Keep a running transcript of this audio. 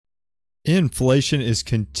Inflation is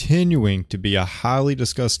continuing to be a highly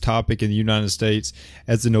discussed topic in the United States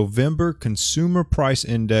as the November Consumer Price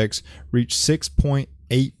Index reached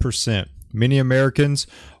 6.8%. Many Americans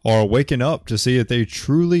are waking up to see that they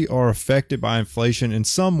truly are affected by inflation in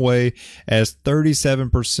some way, as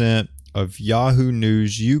 37% of Yahoo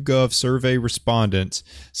News YouGov survey respondents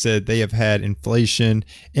said they have had inflation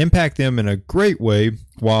impact them in a great way,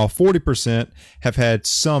 while 40% have had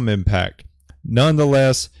some impact.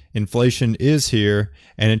 Nonetheless, inflation is here,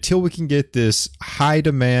 and until we can get this high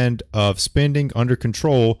demand of spending under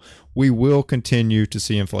control, we will continue to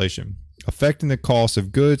see inflation affecting the cost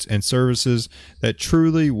of goods and services that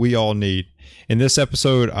truly we all need. In this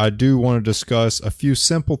episode, I do want to discuss a few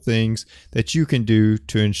simple things that you can do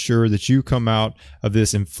to ensure that you come out of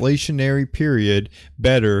this inflationary period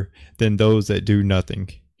better than those that do nothing.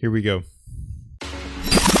 Here we go.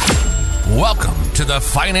 Welcome to the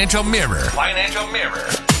Financial Mirror.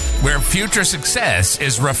 Where future success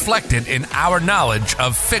is reflected in our knowledge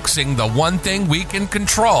of fixing the one thing we can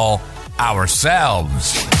control,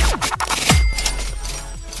 ourselves.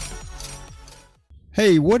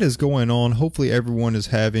 Hey, what is going on? Hopefully everyone is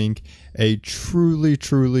having a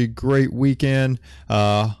truly great weekend.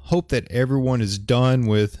 Hope that everyone is done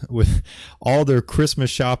with all their Christmas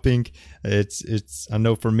shopping. I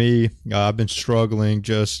know for me, I've been struggling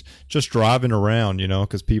just driving around,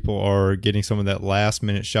 because people are getting some of that last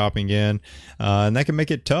minute shopping in, and that can make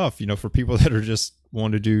it tough, for people that are just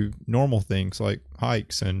want to do normal things like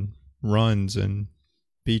hikes and runs and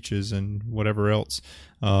beaches and whatever else.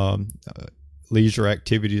 Leisure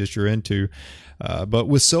activity that you're into, but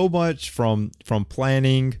with so much from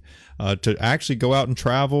planning to actually go out and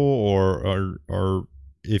travel, or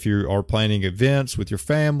if you are planning events with your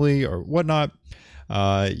family or whatnot,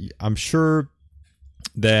 I'm sure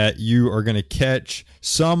that you are going to catch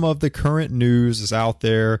some of the current news that's out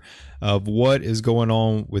there of what is going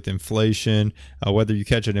on with inflation, whether you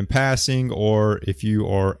catch it in passing or if you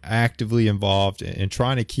are actively involved in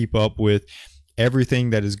trying to keep up with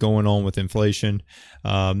everything that is going on with inflation.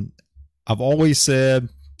 I've always said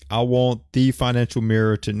I want the Financial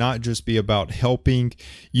Mirror to not just be about helping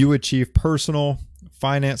you achieve personal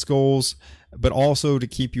finance goals, but also to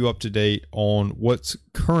keep you up to date on what's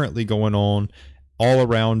currently going on all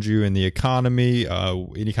around you in the economy,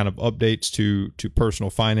 any kind of updates to personal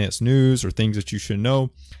finance news or things that you should know.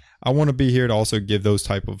 I want to be here to also give those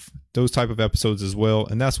type of episodes as well,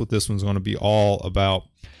 and that's what this one's going to be all about.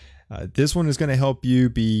 This one is going to help you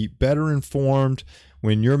be better informed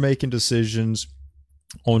when you're making decisions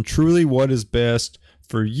on truly what is best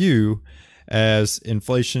for you, as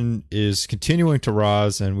inflation is continuing to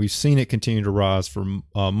rise, and we've seen it continue to rise for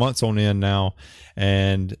months on end now,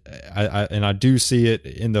 and I do see it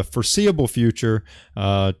in the foreseeable future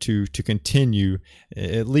to continue,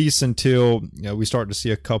 at least until we start to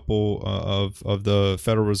see a couple of the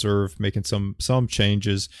Federal Reserve making some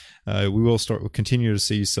changes. We will continue to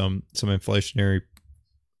see some inflationary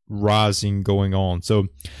rising going on. So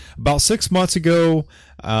about 6 months ago,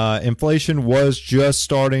 inflation was just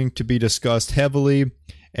starting to be discussed heavily,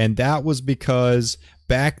 and that was because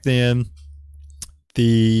back then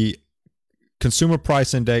the consumer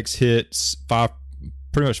price index hit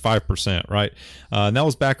pretty much 5%, right? And that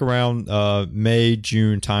was back around May,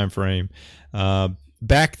 June timeframe.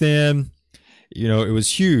 Back then, it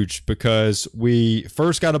was huge because we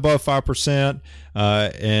first got above 5%,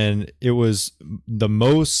 and it was the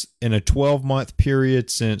most in a 12-month period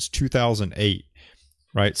since 2008,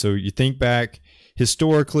 right? So you think back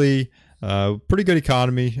historically, pretty good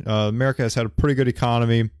economy. America has had a pretty good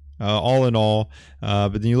economy all in all,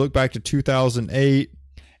 but then you look back to 2008,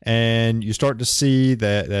 and you start to see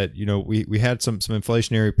that we had some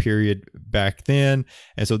inflationary period back then.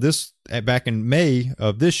 And so back in May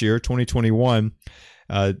of this year, 2021,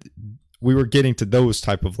 we were getting to those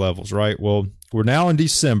type of levels, right? Well, we're now in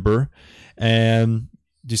December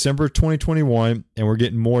 2021, and we're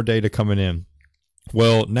getting more data coming in.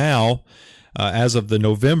 Well, now, as of the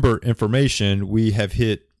November information, we have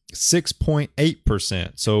hit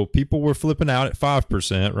 6.8%. So people were flipping out at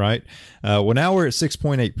 5%, right? Well, now we're at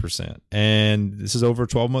 6.8%, and this is over a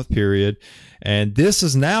 12-month period, and this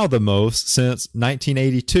is now the most since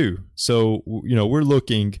 1982. So we're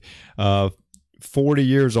looking 40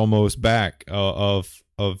 years almost back of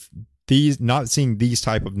these, not seeing these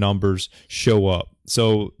type of numbers show up.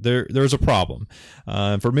 So there's a problem.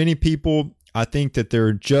 For many people, I think that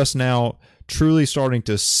they're just now truly starting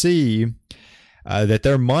to see that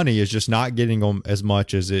their money is just not getting them as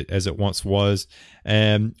much as it once was.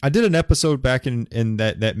 And I did an episode back in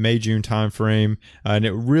that May-June time frame, and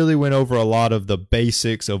it really went over a lot of the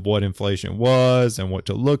basics of what inflation was and what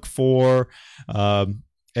to look for. And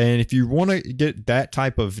if you want to get that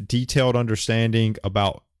type of detailed understanding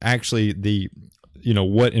about actually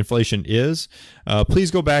what inflation is,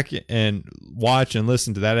 please go back and watch and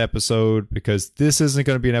listen to that episode, because this isn't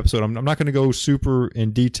going to be an episode. I'm not going to go super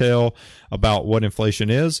in detail about what inflation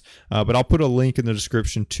is, but I'll put a link in the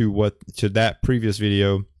description to that previous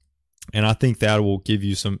video, and I think that will give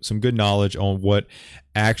you some good knowledge on what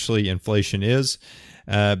actually inflation is.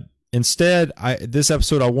 Instead, this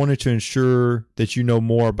episode, I wanted to ensure that you know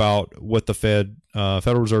more about what the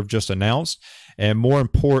Federal Reserve just announced, and more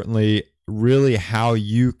importantly, really how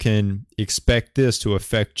you can expect this to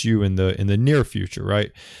affect you in the near future,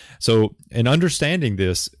 right? So, and understanding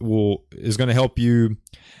this is going to help you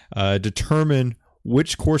determine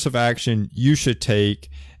which course of action you should take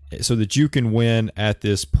so that you can win at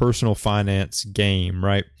this personal finance game,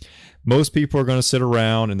 right? Most people are going to sit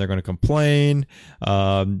around and they're going to complain.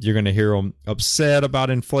 You're going to hear them upset about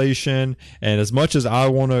inflation. And as much as I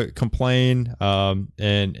want to complain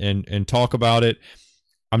and talk about it,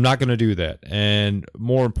 I'm not going to do that. And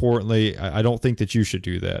more importantly, I don't think that you should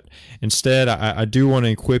do that. Instead, I do want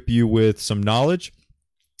to equip you with some knowledge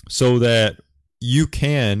so that you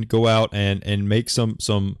can go out and make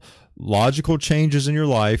some logical changes in your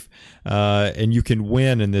life, and you can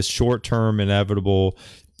win in this short-term inevitable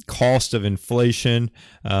cost of inflation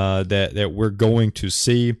that we're going to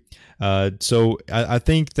see. So I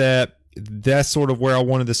think that's sort of where I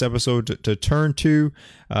wanted this episode to turn to.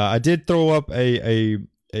 I did throw up a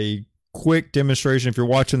quick demonstration. If you're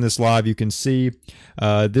watching this live, you can see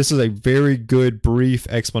this is a very good brief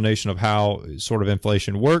explanation of how sort of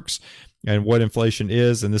inflation works and what inflation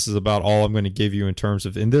is. And this is about all I'm going to give you in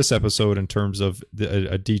this episode in terms of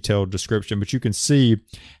a detailed description. But you can see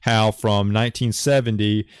how from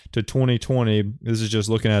 1970 to 2020, this is just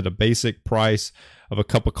looking at a basic price of a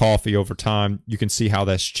cup of coffee over time. You can see how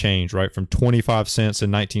that's changed, right? From 25 cents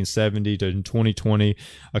in 1970 to in 2020,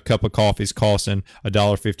 a cup of coffee is costing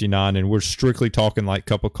 $1.59. And we're strictly talking like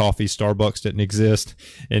cup of coffee. Starbucks didn't exist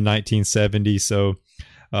in 1970. So,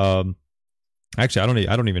 actually,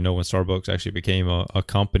 I don't even know when Starbucks actually became a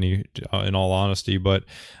company, in all honesty. But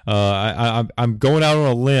I'm going out on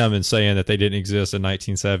a limb and saying that they didn't exist in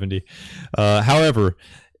 1970. However,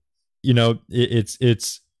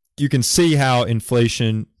 it's you can see how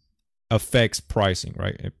inflation affects pricing,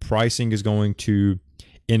 right? Pricing is going to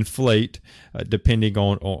inflate depending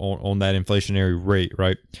on that inflationary rate,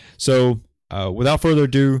 right? So without further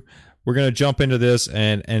ado, we're going to jump into this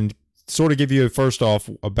and sort of give you, first off,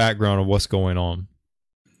 a background of what's going on.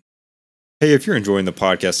 Hey, if you're enjoying the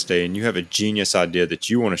podcast today and you have a genius idea that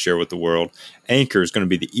you want to share with the world, Anchor is going to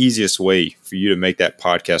be the easiest way for you to make that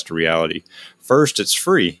podcast a reality. First, it's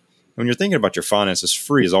free. When you're thinking about your finances,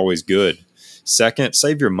 free is always good. Second,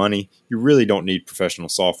 save your money. You really don't need professional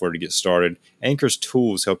software to get started. Anchor's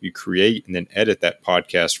tools help you create and then edit that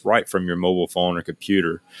podcast right from your mobile phone or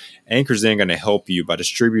computer. Anchor's then going to help you by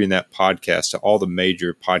distributing that podcast to all the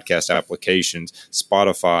major podcast applications,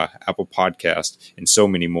 Spotify, Apple Podcasts, and so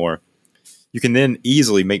many more. You can then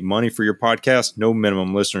easily make money for your podcast. No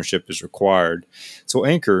minimum listenership is required. So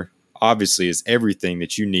Anchor obviously is everything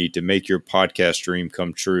that you need to make your podcast dream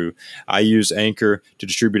come true. I use Anchor to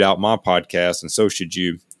distribute out my podcast, and so should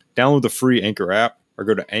you. Download the free Anchor app or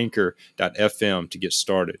go to anchor.fm to get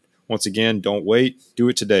started. Once again, don't wait. Do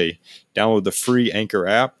it today. Download the free Anchor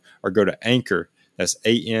app or go to Anchor, that's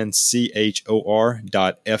ANCHOR.FM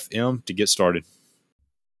to get started.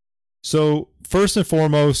 So first and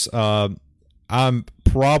foremost, I'm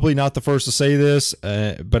probably not the first to say this,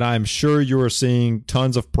 but I'm sure you are seeing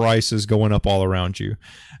tons of prices going up all around you.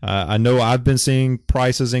 I know I've been seeing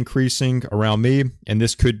prices increasing around me, and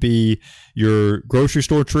this could be your grocery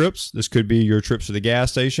store trips. This could be your trips to the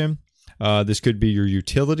gas station. This could be your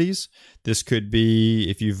utilities. This could be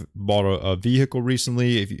if you've bought a vehicle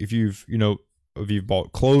recently, if you've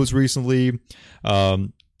bought clothes recently.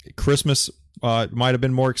 Christmas might have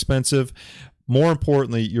been more expensive. More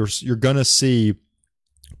importantly, you're going to see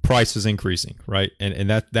prices increasing, right? And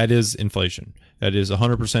that is inflation. That is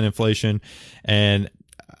 100% inflation. And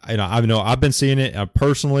I know I've been seeing it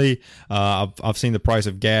personally. I've seen the price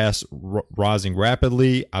of gas rising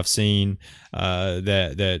rapidly. I've seen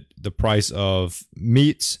that the price of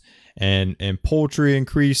meats and poultry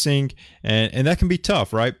increasing, and that can be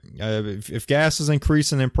tough, right? If gas is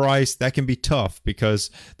increasing in price, that can be tough because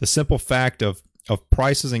the simple fact of of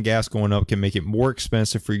prices and gas going up can make it more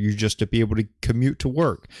expensive for you just to be able to commute to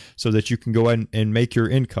work so that you can go ahead and make your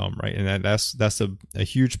income, right? And that's a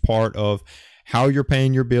huge part of how you're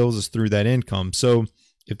paying your bills is through that income. So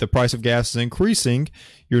if the price of gas is increasing,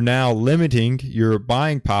 you're now limiting your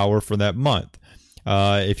buying power for that month.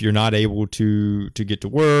 If you're not able to get to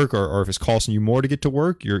work, or if it's costing you more to get to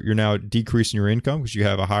work, you're now decreasing your income because you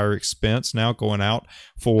have a higher expense now going out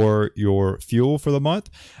for your fuel for the month.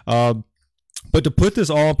 But to put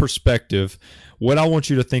this all in perspective, what I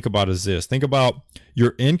want you to think about is this. Think about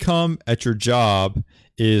your income at your job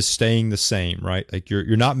is staying the same, right? Like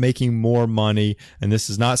you're not making more money. And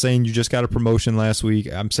this is not saying you just got a promotion last week.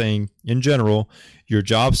 I'm saying in general, your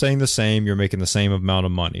job's staying the same. You're making the same amount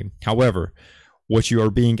of money. However, what you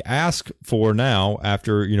are being asked for now,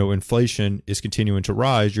 after inflation is continuing to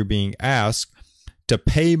rise, you're being asked to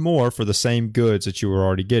pay more for the same goods that you were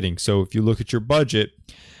already getting. So if you look at your budget,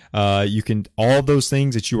 you can, all those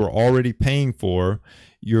things that you were already paying for,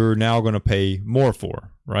 you're now going to pay more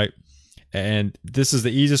for, right? And this is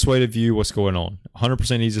the easiest way to view what's going on.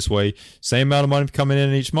 100% easiest way. Same amount of money coming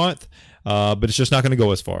in each month, but it's just not going to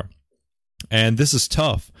go as far. And this is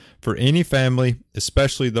tough for any family,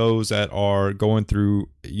 especially those that are going through,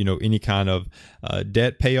 any kind of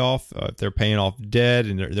debt payoff. If they're paying off debt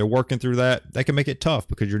and they're working through that can make it tough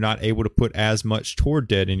because you're not able to put as much toward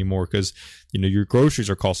debt anymore because, your groceries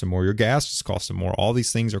are costing more, your gas is costing more, all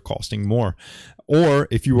these things are costing more. Or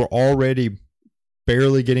if you were already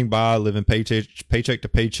barely getting by, living paycheck to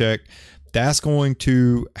paycheck, that's going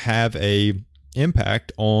to have a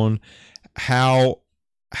impact on how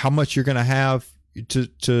much you're going to have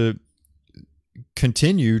to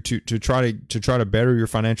continue to try to better your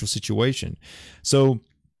financial situation. So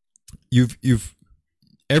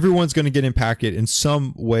everyone's going to get impacted in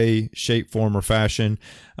some way, shape, form, or fashion.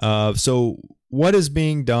 So what is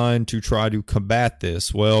being done to try to combat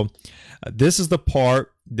this? Well, this is the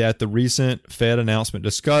part that the recent Fed announcement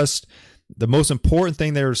discussed. The most important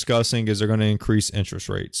thing they're discussing is they're going to increase interest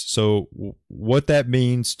rates. So what that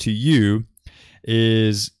means to you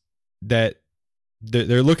is that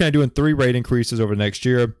they're looking at doing 3 rate increases over the next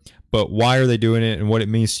year. But why are they doing it? And what it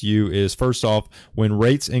means to you is, first off, when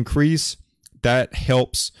rates increase, that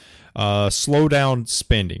helps slow down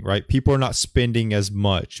spending, right? People are not spending as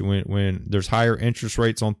much. When there's higher interest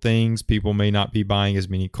rates on things, people may not be buying as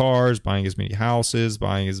many cars, buying as many houses,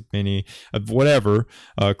 buying as many of whatever.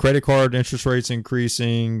 Credit card interest rates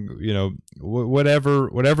increasing,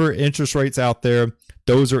 whatever interest rates out there,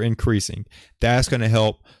 those are increasing. That's going to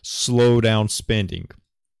help slow down spending.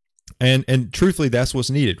 And truthfully, that's what's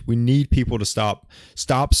needed. We need people to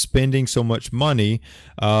stop spending so much money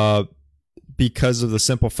because of the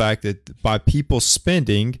simple fact that by people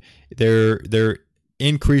spending, they're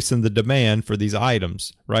increasing the demand for these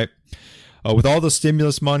items, right? With all the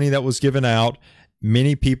stimulus money that was given out,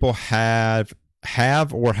 many people have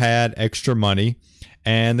or had extra money,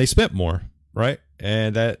 and they spent more, right?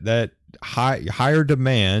 And that higher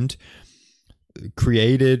demand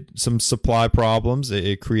created some supply problems.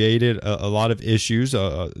 It created a lot of issues.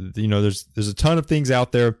 There's a ton of things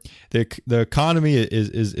out there. The economy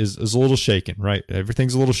is a little shaken, right?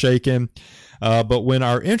 Everything's a little shaken. But when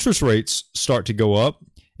our interest rates start to go up,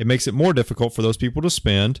 it makes it more difficult for those people to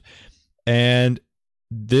spend. And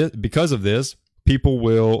because of this,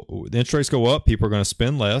 the interest rates go up, people are going to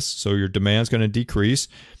spend less. So your demand is going to decrease,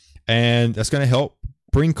 and that's going to help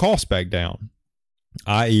bring costs back down,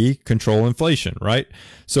 i.e. control inflation, right?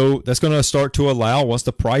 So that's going to start to allow, once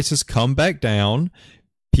the prices come back down,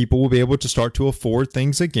 people will be able to start to afford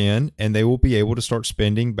things again, and they will be able to start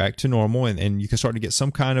spending back to normal, and you can start to get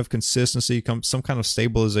some kind of consistency, some kind of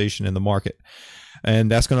stabilization in the market.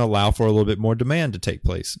 And that's going to allow for a little bit more demand to take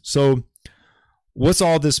place. So what's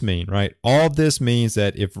all this mean, right? All this means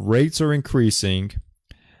that if rates are increasing,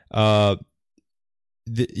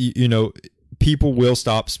 people will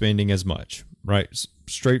stop spending as much, right?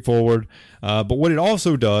 Straightforward. But what it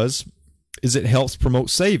also does is it helps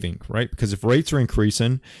promote saving, right? Because if rates are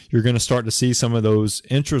increasing, you're going to start to see some of those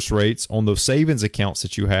interest rates on those savings accounts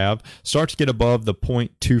that you have start to get above the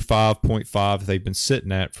 0.25, 0.5 that they've been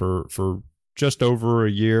sitting at for just over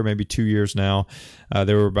a year, maybe 2 years now.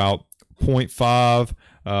 They were about 0.5,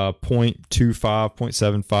 0.25,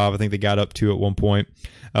 0.75. I think they got up to at one point.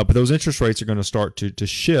 But those interest rates are going to start to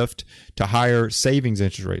shift to higher savings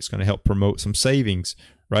interest rates. It's going to help promote some savings,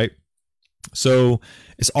 right? So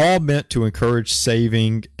it's all meant to encourage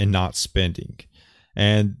saving and not spending.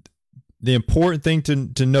 And the important thing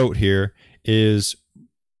to note here is,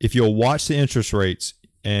 if you'll watch the interest rates,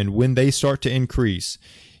 and when they start to increase,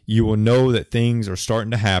 you will know that things are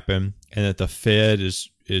starting to happen and that the Fed is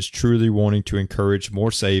is truly wanting to encourage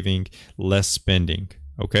more saving, less spending.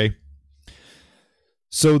 Okay.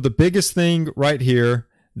 So the biggest thing right here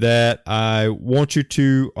that I want you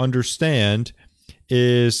to understand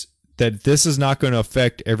is that this is not going to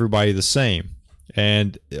affect everybody the same.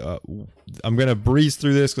 And I'm going to breeze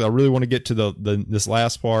through this because I really want to get to this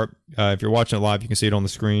last part. If you're watching it live, you can see it on the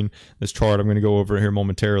screen, this chart. I'm going to go over it here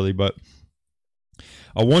momentarily, but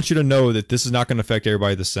I want you to know that this is not going to affect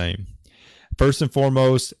everybody the same. First and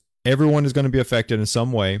foremost, everyone is going to be affected in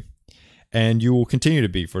some way, and you will continue to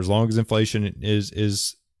be for as long as inflation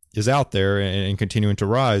is out there and continuing to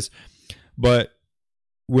rise. But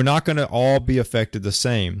we're not going to all be affected the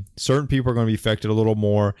same. Certain people are going to be affected a little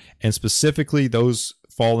more, and specifically those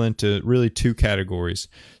fall into really two categories: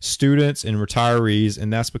 students and retirees,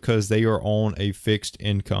 and that's because they are on a fixed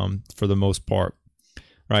income for the most part,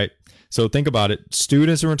 right? So think about it.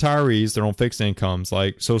 Students and retirees, they're on fixed incomes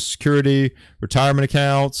like Social Security, retirement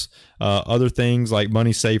accounts, other things like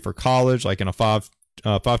money saved for college, like in a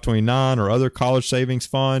 529 or other college savings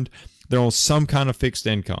fund. They're on some kind of fixed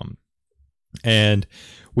income. And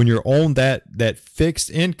when you're on that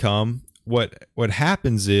fixed income, what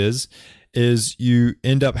happens is you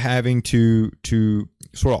end up having to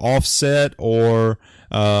sort of offset or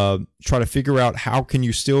try to figure out how can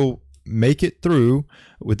you still make it through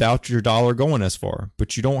without your dollar going as far.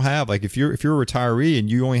 But you don't have, like, if you're a retiree and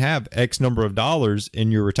you only have X number of dollars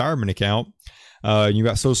in your retirement account, and you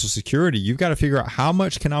got Social Security, you've got to figure out how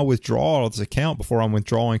much can I withdraw out of this account before I'm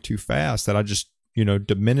withdrawing too fast that I just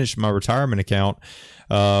diminish my retirement account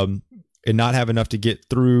and not have enough to get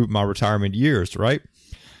through my retirement years, right?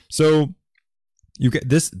 So you get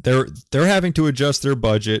this, they're having to adjust their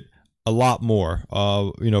budget a lot more.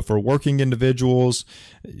 For working individuals,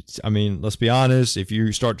 I mean, let's be honest, if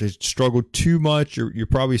you start to struggle too much, you're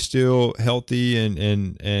probably still healthy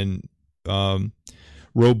and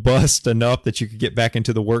robust enough that you could get back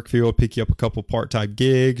into the work field, pick you up a couple part-time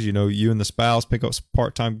gigs, you and the spouse pick up some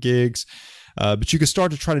part-time gigs. But you can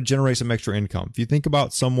start to try to generate some extra income. If you think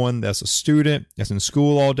about someone that's a student, that's in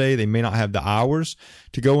school all day, they may not have the hours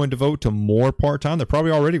to go and devote to more part-time. They're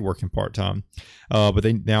probably already working part-time. But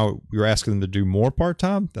now you're asking them to do more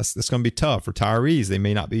part-time. That's going to be tough. Retirees, they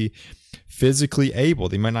may not be physically able.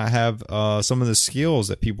 They might not have some of the skills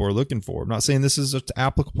that people are looking for. I'm not saying this is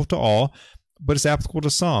applicable to all, but it's applicable to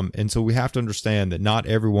some. And so we have to understand that not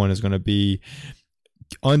everyone is going to be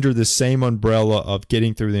under the same umbrella of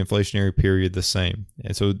getting through the inflationary period the same.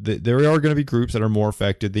 And so there are going to be groups that are more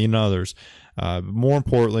affected than others. But more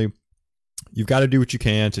importantly, you've got to do what you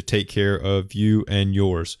can to take care of you and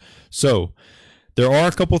yours. So there are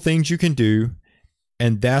a couple things you can do,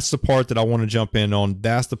 and that's the part that I want to jump in on.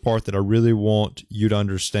 That's the part that I really want you to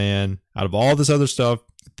understand. Out of all this other stuff,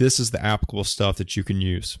 this is the applicable stuff that you can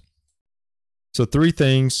use. So three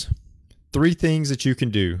things that you can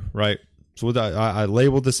do, right? So I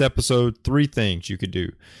labeled this episode 3 things you could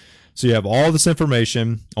do. So you have all this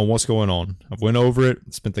information on what's going on. I've went over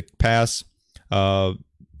it, spent the past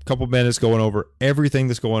couple minutes going over everything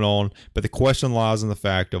that's going on, but the question lies in the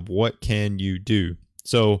fact of what can you do?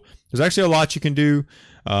 So there's actually a lot you can do.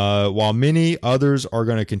 While many others are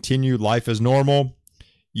going to continue life as normal,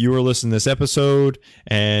 you are listening to this episode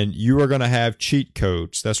and you are going to have cheat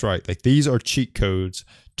codes. That's right. Like, these are cheat codes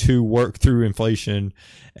to work through inflation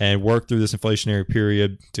and work through this inflationary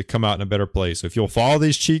period to come out in a better place. So if you'll follow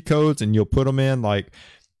these cheat codes and you'll put them in like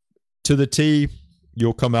to the T,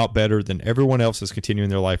 you'll come out better than everyone else that's continuing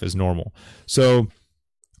their life as normal. So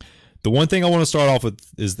the one thing I want to start off with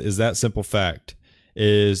is that simple fact,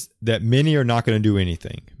 is that many are not going to do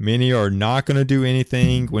anything. Many are not going to do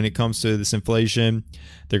anything when it comes to this inflation.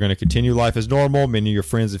 They're going to continue life as normal. Many of your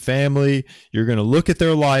friends and family, you're going to look at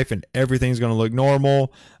their life and everything's going to look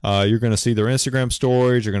normal. You're going to see their Instagram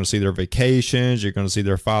stories. You're going to see their vacations. You're going to see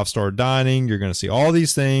their 5-star dining. You're going to see all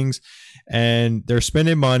these things, and they're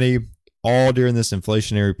spending money all during this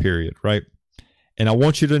inflationary period, right? And I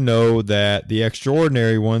want you to know that the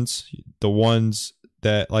extraordinary ones, the ones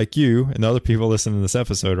that, like you and the other people listening to this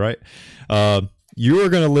episode, right? You are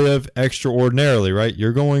going to live extraordinarily, right?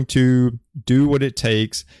 You're going to do what it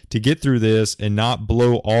takes to get through this and not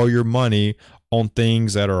blow all your money on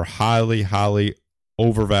things that are highly, highly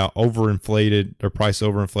overinflated. They're price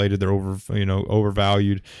overinflated. They're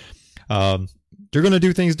overvalued. They're going to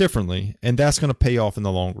do things differently, and that's going to pay off in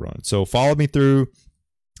the long run. So follow me through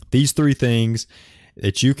these 3 things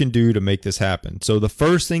that you can do to make this happen. So the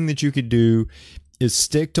first thing that you could do is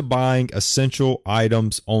stick to buying essential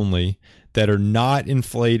items only that are not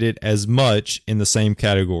inflated as much in the same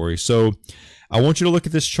category. So I want you to look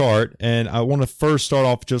at this chart, and I want to first start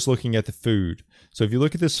off just looking at the food. So if you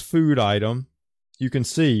look at this food item, you can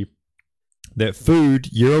see that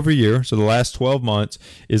food year over year, so the last 12 months,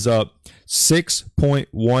 is up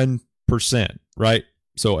 6.1%, right?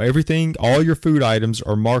 So everything, all your food items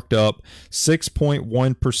are marked up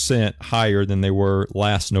 6.1% higher than they were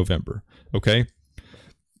last November, okay?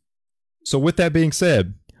 So with that being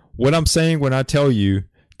said, what I'm saying when I tell you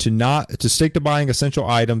to stick to buying essential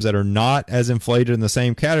items that are not as inflated in the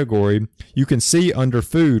same category, you can see under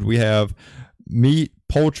food, we have meat,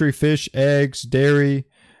 poultry, fish, eggs, dairy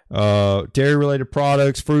related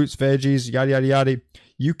products, fruits, veggies, yada, yada, yada.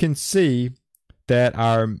 You can see that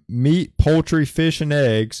our meat, poultry, fish, and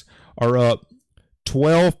eggs are up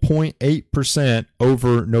 12.8%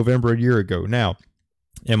 over November a year ago. Now,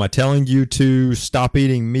 am I telling you to stop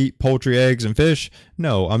eating meat, poultry, eggs, and fish?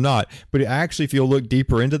 No, I'm not. But actually, if you'll look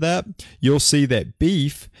deeper into that, you'll see that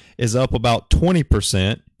beef is up about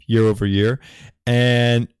 20% year over year,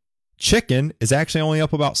 and chicken is actually only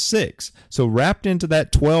up about 6%. So wrapped into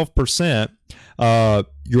that 12%,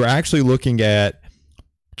 you're actually looking at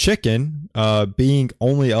chicken being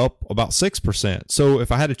only up about 6%. So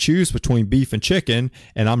if I had to choose between beef and chicken,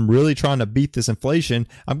 and I'm really trying to beat this inflation,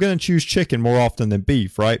 I'm going to choose chicken more often than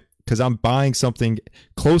beef, right? Because I'm buying something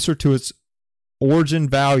closer to its origin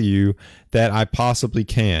value that I possibly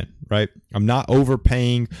can, right? I'm not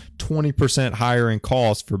overpaying 20% higher in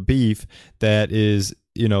cost for beef that is,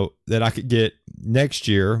 that I could get next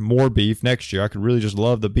year, more beef next year. I could really just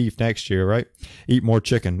love the beef next year, right? Eat more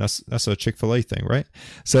chicken. That's a Chick-fil-A thing, right?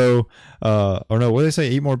 So, or no, what do they say?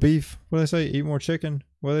 Eat more beef? What do they say? Eat more chicken?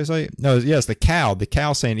 What do they say? No, yes, the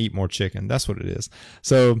cow saying eat more chicken. That's what it is.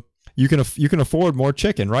 So you can afford more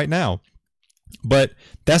chicken right now. But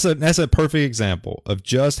that's a perfect example of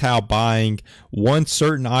just how buying one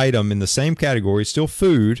certain item in the same category, still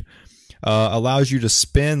food, allows you to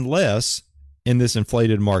spend less in this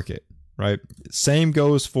inflated market, right? Same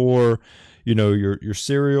goes for, your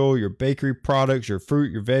cereal, your bakery products, your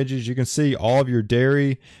fruit, your veggies. You can see all of your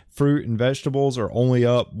dairy, fruit, and vegetables are only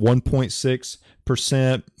up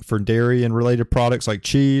 1.6% for dairy and related products like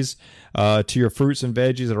cheese, to your fruits and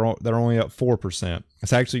veggies that are only up 4%.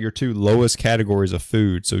 It's actually your two lowest categories of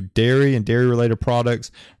food. So dairy and dairy related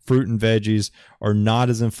products, fruit and veggies are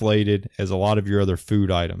not as inflated as a lot of your other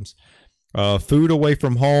food items. Food away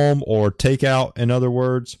from home, or takeout, in other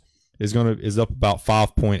words, is up about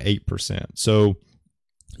 5.8%. So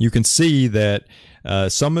you can see that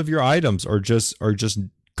some of your items are just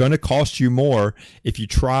going to cost you more if you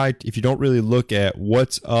don't really look at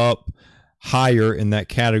what's up higher in that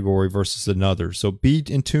category versus another. So be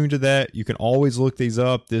in tune to that. You can always look these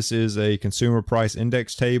up. This is a consumer price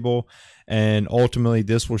index table, and ultimately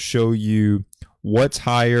this will show you what's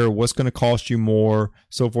higher, what's going to cost you more,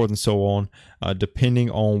 so forth and so on, depending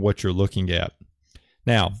on what you're looking at.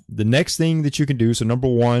 Now, the next thing that you can do, so number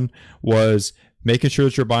one was making sure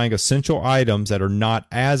that you're buying essential items that are not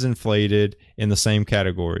as inflated in the same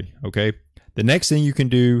category, okay? The next thing you can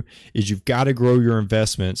do is you've got to grow your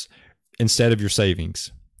investments instead of your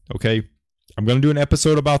savings, okay? I'm going to do an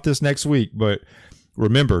episode about this next week, but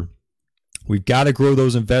remember, we've got to grow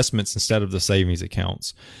those investments instead of the savings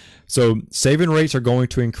accounts. So saving rates are going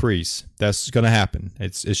to increase. That's going to happen.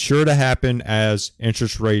 It's sure to happen as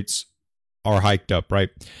interest rates are hiked up, right?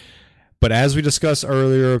 But as we discussed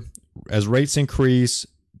earlier, as rates increase,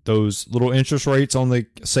 those little interest rates on the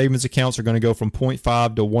savings accounts are going to go from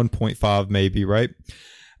 0.5 to 1.5 maybe, right?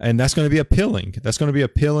 And that's going to be appealing. That's going to be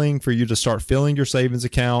appealing for you to start filling your savings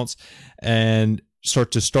accounts and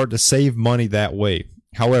start to save money that way.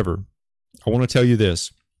 However, I want to tell you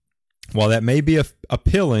this. While that may be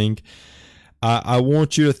appealing, I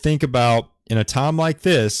want you to think about, in a time like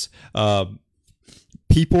this,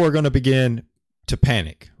 people are going to begin to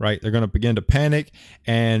panic, right? They're going to begin to panic,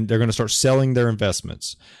 and they're going to start selling their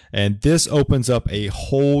investments. And this opens up a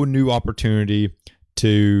whole new opportunity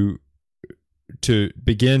to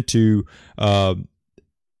begin to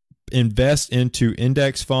invest into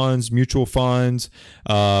index funds, mutual funds,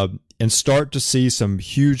 and start to see some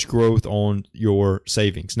huge growth on your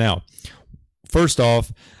savings. Now, first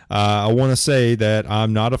off, I want to say that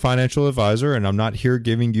I'm not a financial advisor, and I'm not here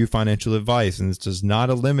giving you financial advice, and this does not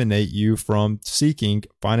eliminate you from seeking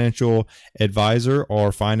financial advisor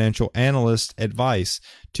or financial analyst advice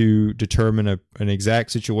to determine an exact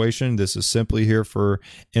situation. This is simply here for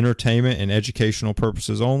entertainment and educational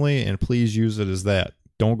purposes only, and please use it as that.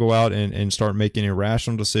 Don't go out and start making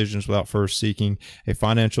irrational decisions without first seeking a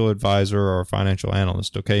financial advisor or a financial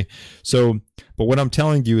analyst, okay? So, but what I'm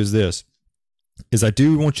telling you is this, is I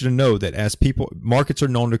do want you to know that as markets are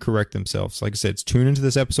known to correct themselves. Like I said, tune into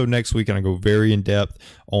this episode next week, and I go very in depth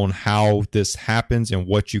on how this happens and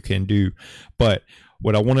what you can do. But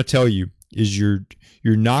what I want to tell you, is you're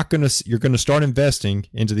going to start investing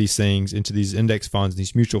into these things, into these index funds,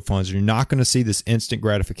 these mutual funds. And you're not going to see this instant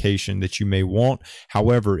gratification that you may want.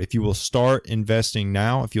 However, if you will start investing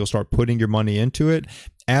now, if you'll start putting your money into it,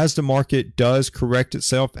 as the market does correct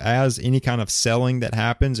itself, as any kind of selling that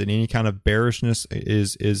happens and any kind of bearishness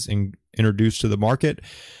is introduced to the market,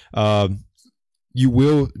 you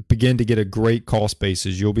will begin to get a great cost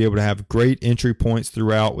basis. You'll be able to have great entry points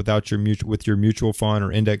throughout with your mutual fund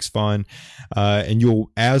or index fund, and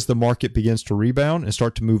you'll, as the market begins to rebound and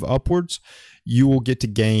start to move upwards, you will get to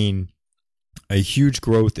gain a huge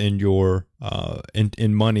growth in your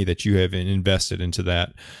in money that you have invested into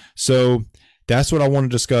that. So that's what I want to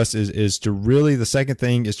discuss. Is to really, the second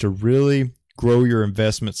thing is to really grow your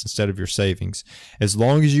investments instead of your savings. As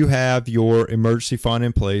long as you have your emergency fund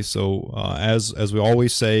in place, so as we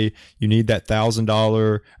always say, you need that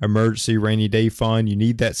 $1,000 emergency rainy day fund. You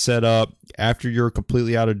need that set up. After you're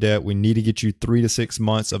completely out of debt, we need to get you 3 to 6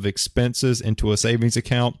 months of expenses into a savings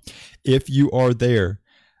account. If you are there,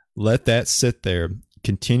 let that sit there.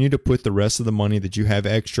 Continue to put the rest of the money that you have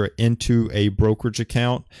extra into a brokerage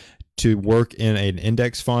account to work in an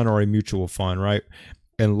index fund or a mutual fund, right?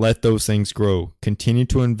 And let those things grow. Continue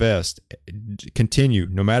to invest. Continue,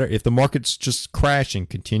 no matter if the market's just crashing,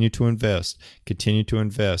 continue to invest. Continue to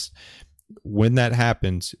invest. When that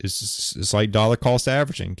happens, it's like dollar cost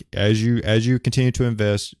averaging. As you continue to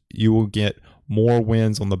invest, you will get more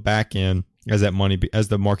wins on the back end as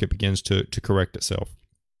the market begins to correct itself.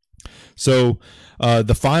 So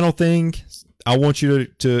the final thing I want you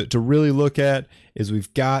to really look at is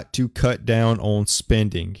we've got to cut down on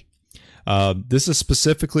spending. This is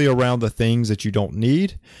specifically around the things that you don't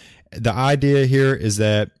need. The idea here is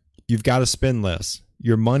that you've got to spend less.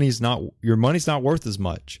 Your money's not worth as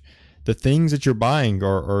much. The things that you're buying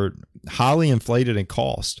are highly inflated in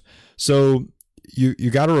cost. So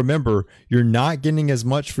you got to remember, you're not getting as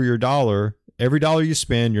much for your dollar. Every dollar you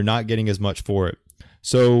spend, you're not getting as much for it.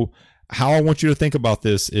 So how I want you to think about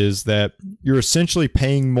this is that you're essentially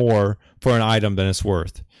paying more for an item than it's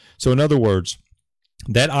worth. So in other words,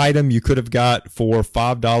 that item you could have got for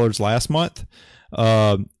 $5 last month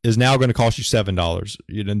is now going to cost you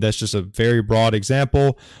 $7. And that's just a very broad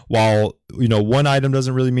example. While one item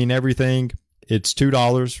doesn't really mean everything, it's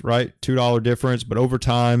 $2, right? $2 difference. But over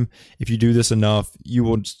time, if you do this enough, you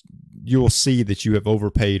will see that you have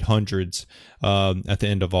overpaid hundreds at the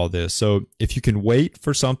end of all this. So if you can wait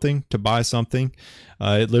for something to buy something,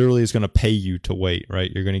 it literally is going to pay you to wait, right?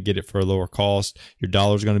 You're going to get it for a lower cost. Your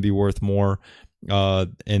dollar is going to be worth more.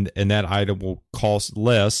 And that item will cost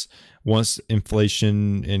less once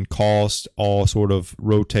inflation and cost all sort of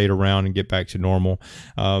rotate around and get back to normal.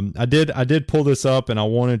 I did pull this up, and I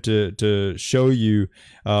wanted to show you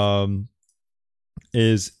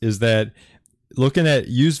is that looking at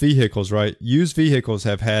used vehicles, right? Used vehicles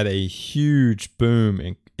have had a huge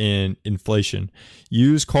boom in inflation.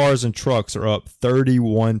 Used cars and trucks are up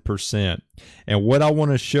 31%. And what I want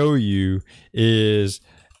to show you is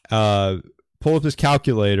pull up this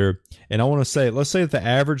calculator, and I want to say, let's say that the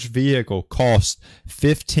average vehicle costs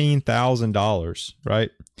 $15,000,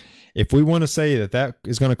 right? If we want to say that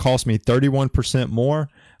is going to cost me 31% more,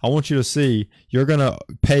 I want you to see you're going to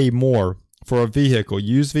pay more for a vehicle,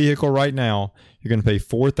 used vehicle right now. You're going to pay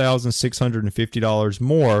 $4,650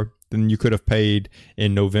 more than you could have paid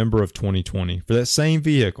in November of 2020 for that same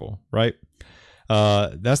vehicle, right?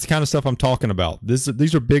 That's the kind of stuff I'm talking about.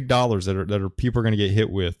 These are big dollars that are people are going to get hit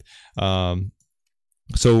with.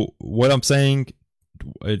 So what I'm saying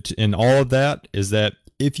in all of that is that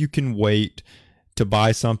if you can wait to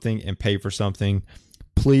buy something and pay for something,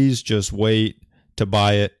 please just wait to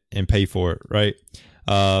buy it and pay for it, right?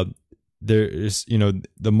 There is,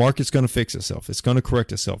 the market's going to fix itself. It's going to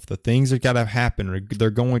correct itself. The things that got to happen,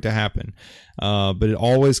 they're going to happen. But it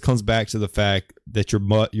always comes back to the fact that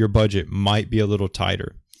your budget might be a little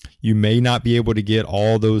tighter. You may not be able to get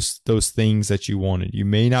all those things that you wanted. You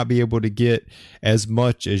may not be able to get as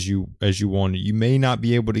much as you wanted. You may not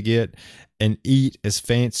be able to get and eat as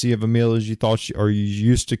fancy of a meal as you thought you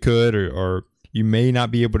used to could, or you may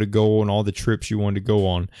not be able to go on all the trips you wanted to go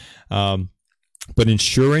on. But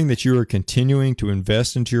ensuring that you are continuing to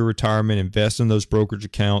invest into your retirement, invest in those brokerage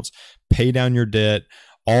accounts, pay down your debt,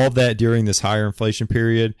 all of that during this higher inflation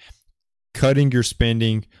period, cutting your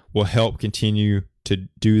spending will help continue to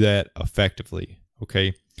do that effectively.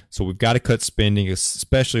 Okay. So we've got to cut spending,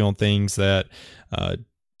 especially on things that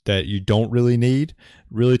you don't really need.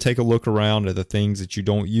 Really take a look around at the things that you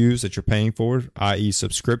don't use that you're paying for, i.e.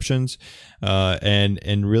 subscriptions,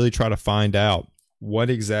 and really try to find out what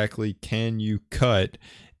exactly can you cut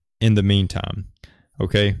in the meantime.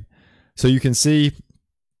 Okay. So you can see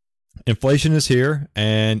inflation is here,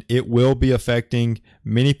 and it will be affecting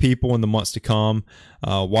many people in the months to come.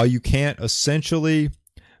 While you can't essentially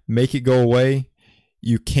make it go away,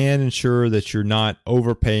 you can ensure that you're not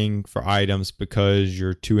overpaying for items because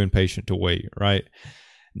you're too impatient to wait, right?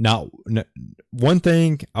 Now, one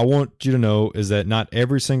thing I want you to know is that not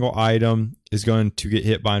every single item is going to get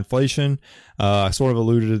hit by inflation. I sort of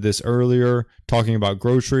alluded to this earlier, talking about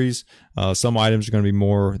groceries. Some items are going to be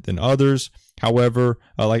more than others. However,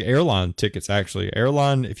 like airline tickets, actually.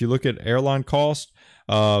 If you look at airline cost,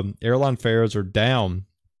 airline fares are down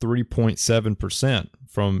 3.7%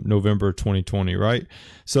 from November 2020, right?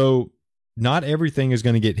 So not everything is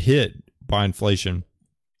going to get hit by inflation.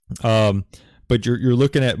 But you're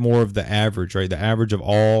looking at more of the average, right? The average of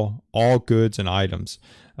all goods and items.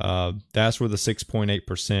 That's where the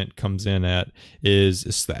 6.8% comes in at.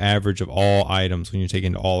 It's the average of all items when you take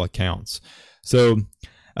into all accounts. So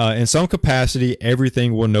in some capacity,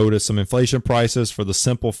 everything will notice some inflation prices for the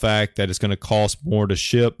simple fact that it's going to cost more to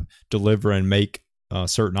ship, deliver, and make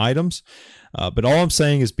certain items. But all I'm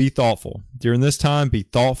saying is be thoughtful. During this time, be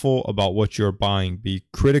thoughtful about what you're buying. Be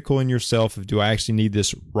critical in yourself of, do I actually need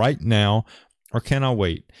this right now? Or can I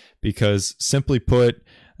wait? Because simply put,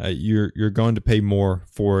 you're going to pay more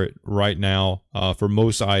for it right now for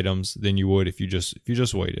most items than you would if you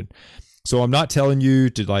just waited. So I'm not telling you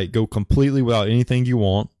to like go completely without anything you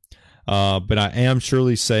want, but I am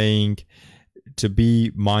surely saying to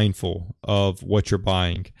be mindful of what you're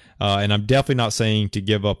buying. And I'm definitely not saying to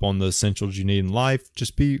give up on the essentials you need in life.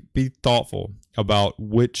 Just be thoughtful about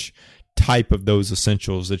which type of those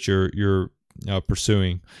essentials that you're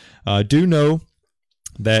pursuing. Do know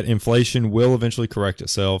that inflation will eventually correct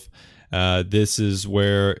itself. This is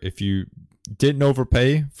where if you didn't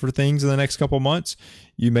overpay for things in the next couple months,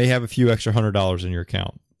 you may have a few extra $100 in your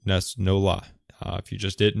account. That's no lie. If you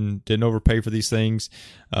just didn't overpay for these things,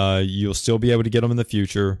 you'll still be able to get them in the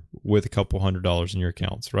future with a couple $100 in your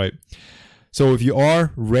accounts, right? So if you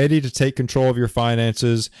are ready to take control of your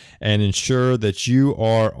finances and ensure that you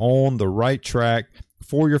are on the right track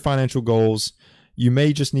for your financial goals, you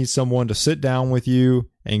may just need someone to sit down with you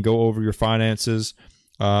and go over your finances.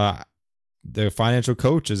 The financial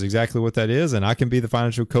coach is exactly what that is, and I can be the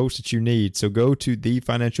financial coach that you need. So go to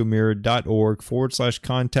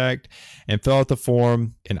thefinancialmirror.org/contact and fill out the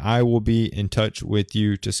form, and I will be in touch with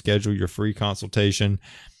you to schedule your free consultation.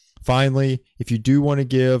 Finally, if you do want to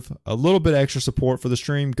give a little bit extra support for the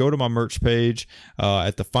stream, go to my merch page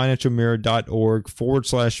at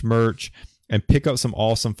thefinancialmirror.org/merch and pick up some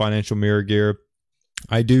awesome Financial Mirror gear.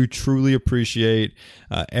 I do truly appreciate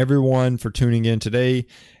everyone for tuning in today.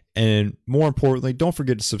 And more importantly, don't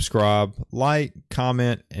forget to subscribe, like,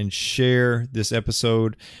 comment, and share this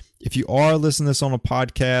episode. If you are listening to this on a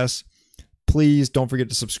podcast, please don't forget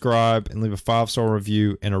to subscribe and leave a 5-star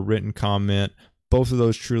review and a written comment. Both of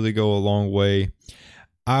those truly go a long way.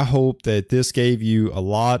 I hope that this gave you a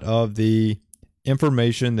lot of the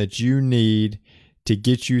information that you need to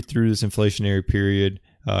get you through this inflationary period,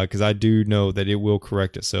 because I do know that it will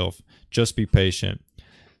correct itself. Just be patient.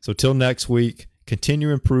 So till next week, continue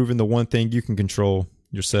improving the one thing you can control,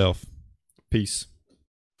 yourself. Peace.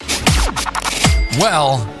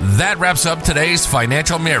 Well, that wraps up today's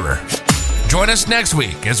Financial Mirror. Join us next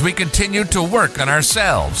week as we continue to work on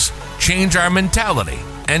ourselves, change our mentality,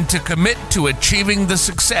 and to commit to achieving the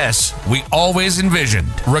success we always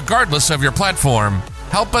envisioned. Regardless of your platform,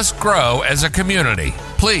 help us grow as a community.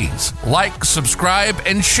 Please like, subscribe,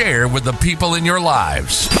 and share with the people in your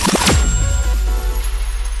lives.